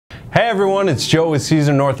Hey everyone, it's Joe with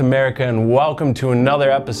Siser North America and welcome to another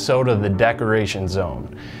episode of the Decoration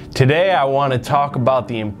Zone. Today I want to talk about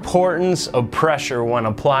the importance of pressure when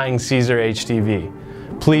applying Siser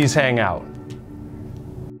HTV. Please hang out.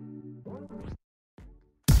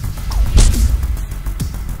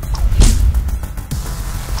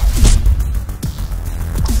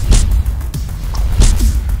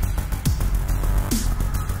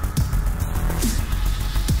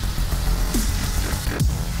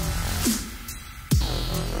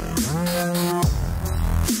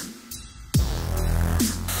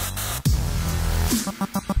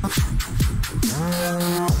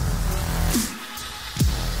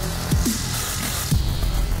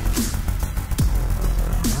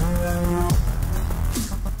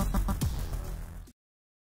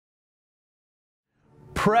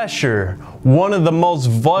 Pressure, one of the most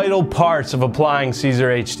vital parts of applying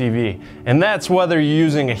Siser HTV, and that's whether you're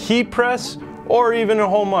using a heat press or even a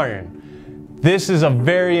home iron. This is a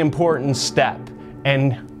very important step,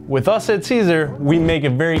 and with us at Siser, we make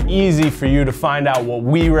it very easy for you to find out what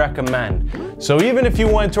we recommend. So even if you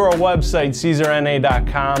went to our website,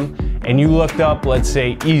 SiserNA.com, and you looked up, let's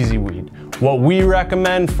say, Easy Weed, what we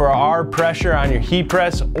recommend for our pressure on your heat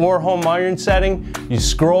press or home iron setting, you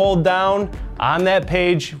scroll down on that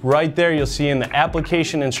page, right there you'll see in the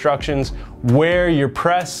application instructions where your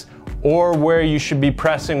press or where you should be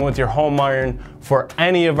pressing with your home iron for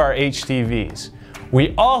any of our HTVs.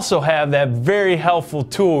 We also have that very helpful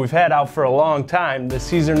tool we've had out for a long time, the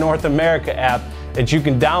Siser North America app that you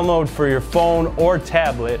can download for your phone or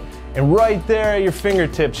tablet, and right there at your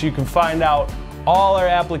fingertips you can find out all our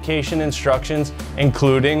application instructions,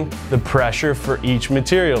 including the pressure for each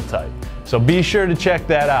material type. So be sure to check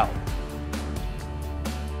that out.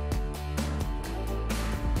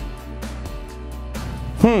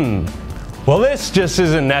 Well, this just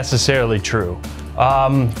isn't necessarily true.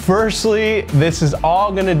 Firstly, this is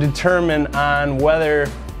all going to determine on whether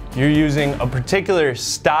you're using a particular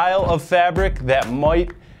style of fabric that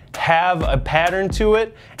might have a pattern to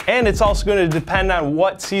it, and it's also going to depend on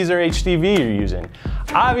what Siser HTV you're using.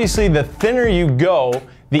 Obviously, the thinner you go,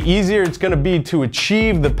 the easier it's going to be to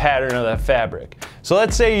achieve the pattern of that fabric. So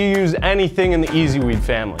let's say you use anything in the Easy Weed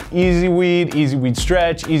family. Easy Weed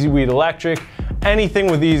Stretch, Easy Weed Electric, anything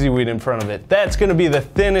with Easy Weed in front of it. That's going to be the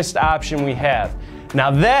thinnest option we have. Now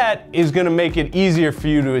that is going to make it easier for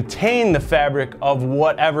you to attain the fabric of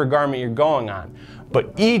whatever garment you're going on.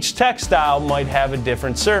 But each textile might have a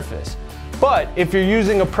different surface. But if you're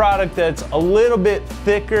using a product that's a little bit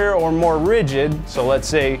thicker or more rigid, so let's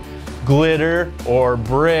say glitter or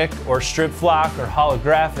brick or strip flock or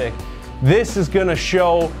holographic, this is going to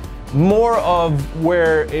show more of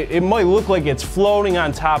where it might look like it's floating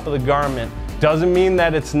on top of the garment. Doesn't mean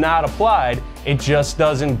that it's not applied, it just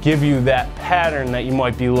doesn't give you that pattern that you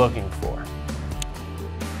might be looking for.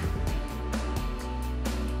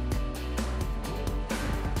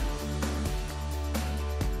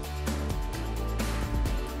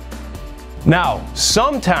 Now,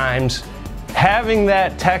 sometimes having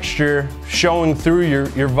that texture showing through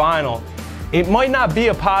your vinyl, it might not be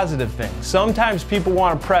a positive thing. Sometimes people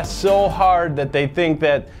want to press so hard that they think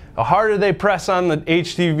that the harder they press on the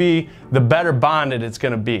HTV, the better bonded it's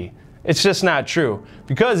going to be. It's just not true,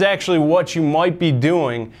 because actually what you might be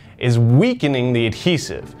doing is weakening the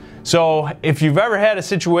adhesive. So if you've ever had a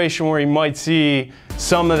situation where you might see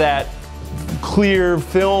some of that clear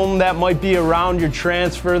film that might be around your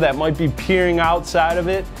transfer, that might be peering outside of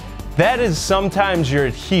it, that is sometimes your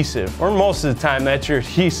adhesive, or most of the time that's your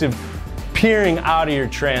adhesive peering out of your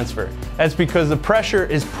transfer. That's because the pressure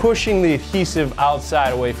is pushing the adhesive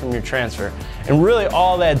outside away from your transfer. And really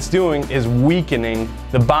all that's doing is weakening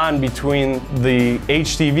the bond between the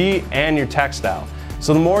HTV and your textile.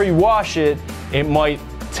 So the more you wash it, it might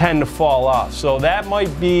tend to fall off. So that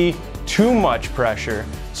might be too much pressure.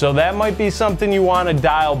 So that might be something you want to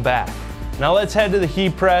dial back. Now let's head to the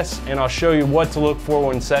heat press and I'll show you what to look for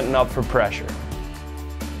when setting up for pressure.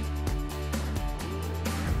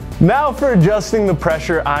 Now for adjusting the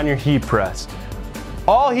pressure on your heat press.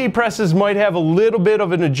 All heat presses might have a little bit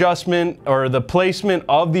of an adjustment or the placement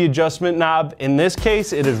of the adjustment knob. In this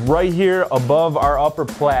case, it is right here above our upper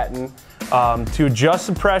platen. To adjust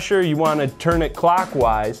the pressure, you want to turn it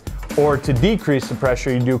clockwise, or to decrease the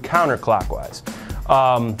pressure, you do counterclockwise.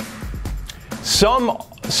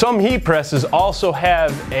 Some heat presses also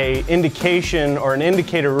have an indication or an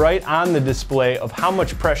indicator right on the display of how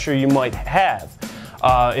much pressure you might have.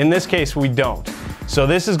 In this case, we don't. So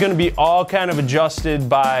this is going to be all kind of adjusted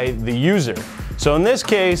by the user. So in this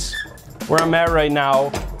case, where I'm at right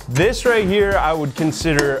now, this right here I would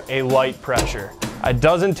consider a light pressure. It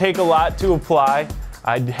doesn't take a lot to apply.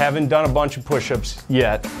 I haven't done a bunch of push-ups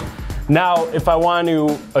yet. Now, if I want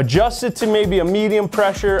to adjust it to maybe a medium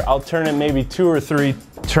pressure, I'll turn it maybe 2 or 3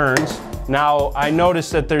 turns. Now, I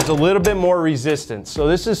noticed that there's a little bit more resistance. So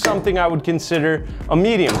this is something I would consider a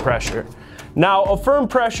medium pressure. Now, a firm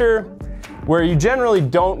pressure, where you generally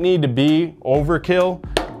don't need to be overkill,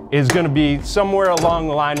 is gonna be somewhere along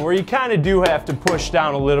the line where you kind of do have to push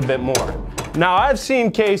down a little bit more. Now, I've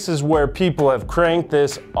seen cases where people have cranked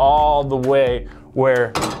this all the way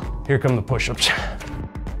where, here come the push-ups.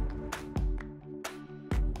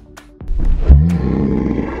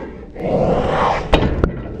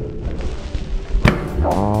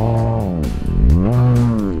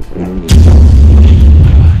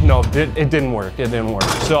 No, it didn't work, it didn't work.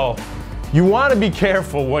 So you wanna be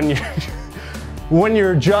careful when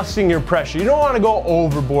you're adjusting your pressure. You don't wanna go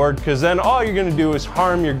overboard, because then all you're gonna do is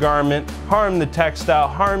harm your garment, harm the textile,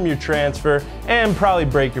 harm your transfer, and probably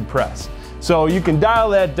break your press. So you can dial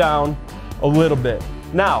that down a little bit.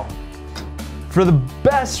 Now, for the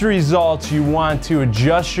best results, you want to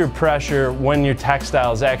adjust your pressure when your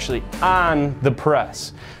textile is actually on the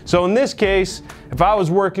press. So in this case, if I was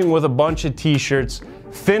working with a bunch of t-shirts,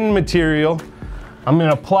 thin material, I'm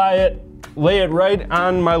gonna apply it, lay it right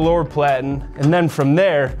on my lower platen, and then from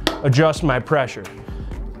there, adjust my pressure.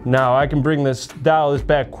 Now I can dial this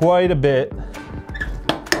back quite a bit.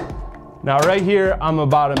 Now right here, I'm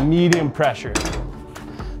about a medium pressure.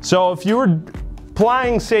 So if you were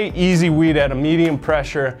applying, say, Easy Weed at a medium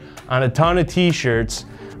pressure on a ton of t-shirts,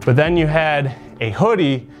 but then you had a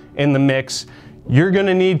hoodie in the mix, you're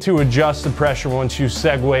gonna need to adjust the pressure once you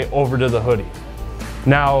segue over to the hoodie.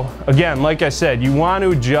 Now, again, like I said, you want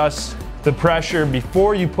to adjust the pressure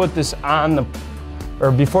before you put this on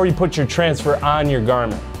before you put your transfer on your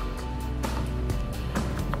garment.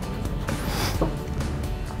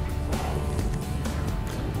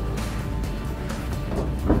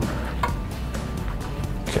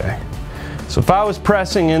 Okay, so if I was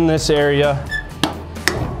pressing in this area,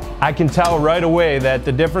 I can tell right away that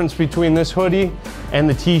the difference between this hoodie and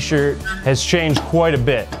the t-shirt has changed quite a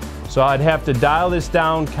bit. So I'd have to dial this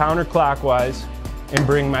down counterclockwise and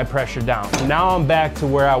bring my pressure down. Now I'm back to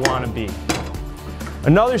where I want to be.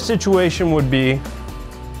 Another situation would be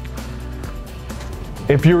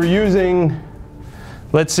if you were using,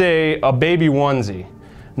 let's say, a baby onesie.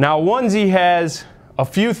 Now, a onesie has a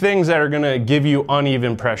few things that are going to give you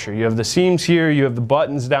uneven pressure. You have the seams here, you have the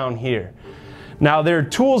buttons down here. Now, there are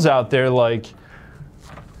tools out there like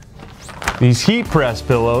these heat press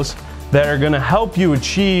pillows that are going to help you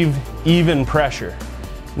achieve even pressure.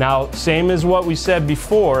 Now, same as what we said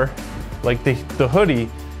before, like the hoodie,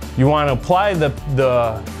 you want to apply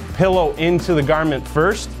the pillow into the garment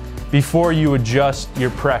first before you adjust your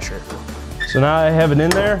pressure. So now I have it in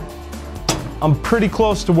there. I'm pretty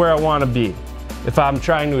close to where I want to be if I'm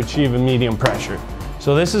trying to achieve a medium pressure.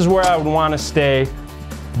 So this is where I would want to stay.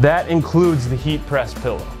 That includes the heat press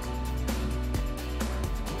pillow.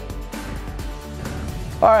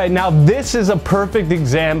 All right, now this is a perfect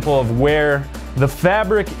example of where the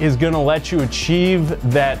fabric is going to let you achieve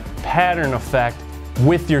that pattern effect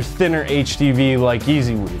with your thinner HTV like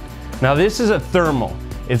Easy Weed. Now this is a thermal.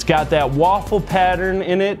 It's got that waffle pattern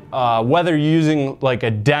in it, whether you're using like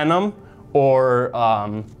a denim or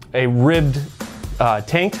a ribbed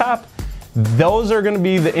tank top. Those are going to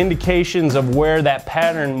be the indications of where that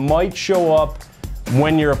pattern might show up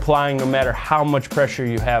when you're applying, no matter how much pressure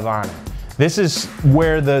you have on it. This is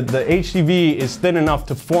where the HTV is thin enough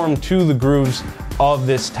to form to the grooves of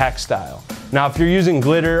this textile. Now, if you're using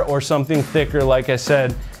glitter or something thicker, like I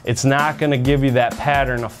said, it's not going to give you that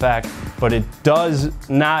pattern effect, but it does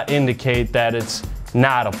not indicate that it's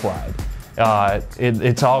not applied.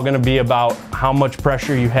 It's all going to be about how much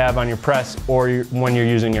pressure you have on your press or when you're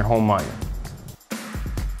using your home iron.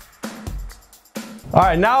 All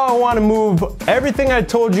right, now I want to move everything I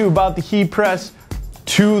told you about the heat press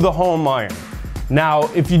to the home iron. Now,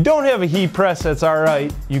 if you don't have a heat press, that's all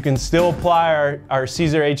right. You can still apply our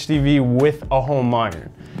Siser HTV with a home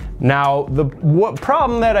iron. Now, what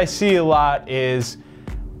problem that I see a lot is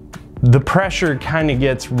the pressure kind of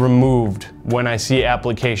gets removed when I see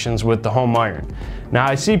applications with the home iron. Now,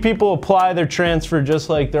 I see people apply their transfer just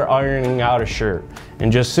like they're ironing out a shirt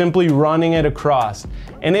and just simply running it across.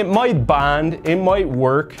 And it might bond, it might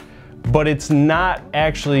work, but it's not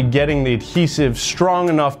actually getting the adhesive strong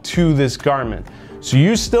enough to this garment. So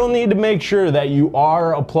you still need to make sure that you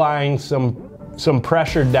are applying some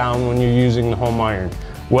pressure down when you're using the home iron.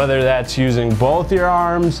 Whether that's using both your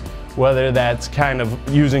arms, whether that's kind of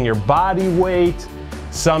using your body weight.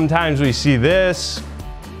 Sometimes we see this.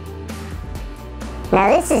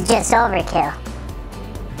 Now this is just overkill.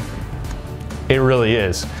 It really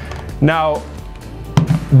is. Now,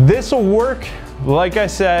 this will work, like I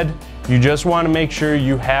said, you just want to make sure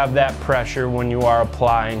you have that pressure when you are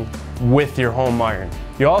applying with your home iron.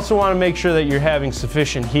 You also want to make sure that you're having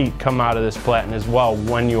sufficient heat come out of this platen as well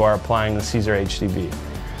when you are applying the Siser HTV.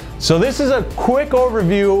 So this is a quick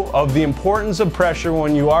overview of the importance of pressure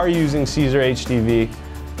when you are using Siser HTV.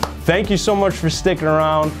 Thank you so much for sticking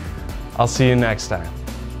around. I'll see you next time.